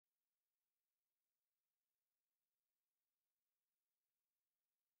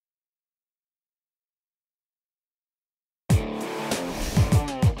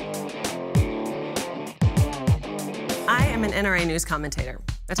I'm an NRA news commentator.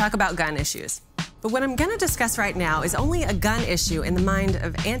 I talk about gun issues. But what I'm going to discuss right now is only a gun issue in the mind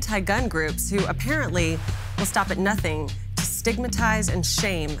of anti-gun groups who apparently will stop at nothing to stigmatize and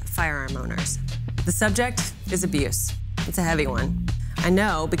shame firearm owners. The subject is abuse. It's a heavy one. I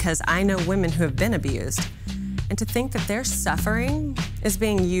know because I know women who have been abused. And to think that their suffering is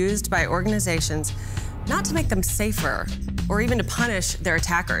being used by organizations not to make them safer or even to punish their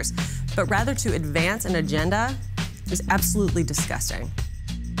attackers, but rather to advance an agenda is absolutely disgusting.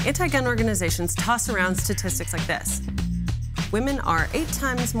 Anti-gun organizations toss around statistics like this. Women are 8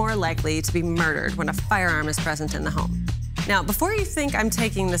 times more likely to be murdered when a firearm is present in the home. Now, before you think I'm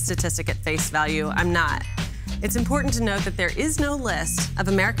taking the statistic at face value, I'm not. It's important to note that there is no list of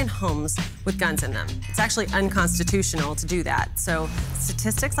American homes with guns in them. It's actually unconstitutional to do that, so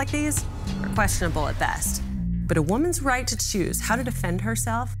statistics like these are questionable at best. But a woman's right to choose how to defend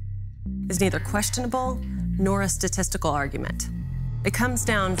herself is neither questionable nor a statistical argument. It comes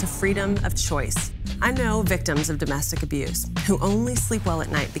down to freedom of choice. I know victims of domestic abuse who only sleep well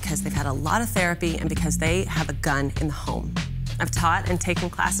at night because they've had a lot of therapy and because they have a gun in the home. I've taught and taken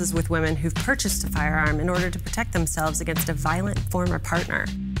classes with women who've purchased a firearm in order to protect themselves against a violent former partner.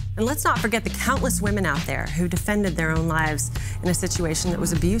 And let's not forget the countless women out there who defended their own lives in a situation that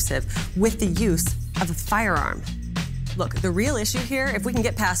was abusive with the use of a firearm. Look, the real issue here, if we can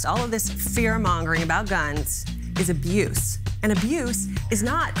get past all of this fear-mongering about guns, is abuse. And abuse is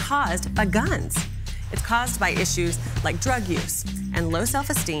not caused by guns. It's caused by issues like drug use and low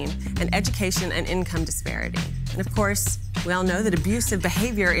self-esteem and education and income disparity. And of course, we all know that abusive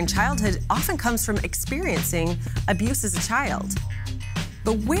behavior in childhood often comes from experiencing abuse as a child.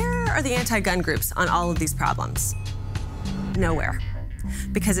 But where are the anti-gun groups on all of these problems? Nowhere.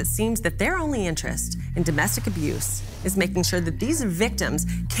 Because it seems that their only interest in domestic abuse is making sure that these victims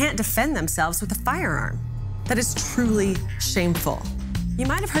can't defend themselves with a firearm. That is truly shameful. You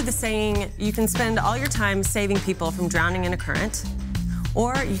might have heard the saying, you can spend all your time saving people from drowning in a current,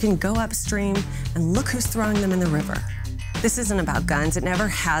 or you can go upstream and look who's throwing them in the river. This isn't about guns, it never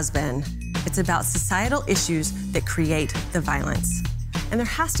has been. It's about societal issues that create the violence. And there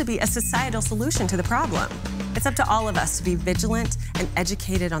has to be a societal solution to the problem. It's up to all of us to be vigilant and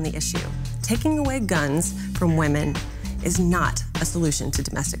educated on the issue. Taking away guns from women is not a solution to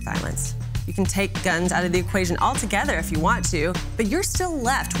domestic violence. You can take guns out of the equation altogether if you want to, but you're still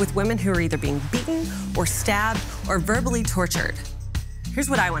left with women who are either being beaten or stabbed or verbally tortured. Here's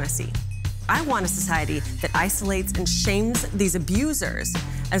what I want to see. I want a society that isolates and shames these abusers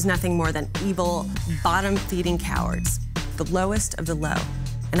as nothing more than evil, bottom-feeding cowards, the lowest of the low.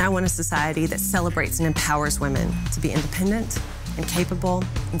 And I want a society that celebrates and empowers women to be independent and capable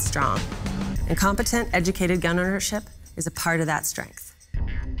and strong. And competent, educated gun ownership is a part of that strength.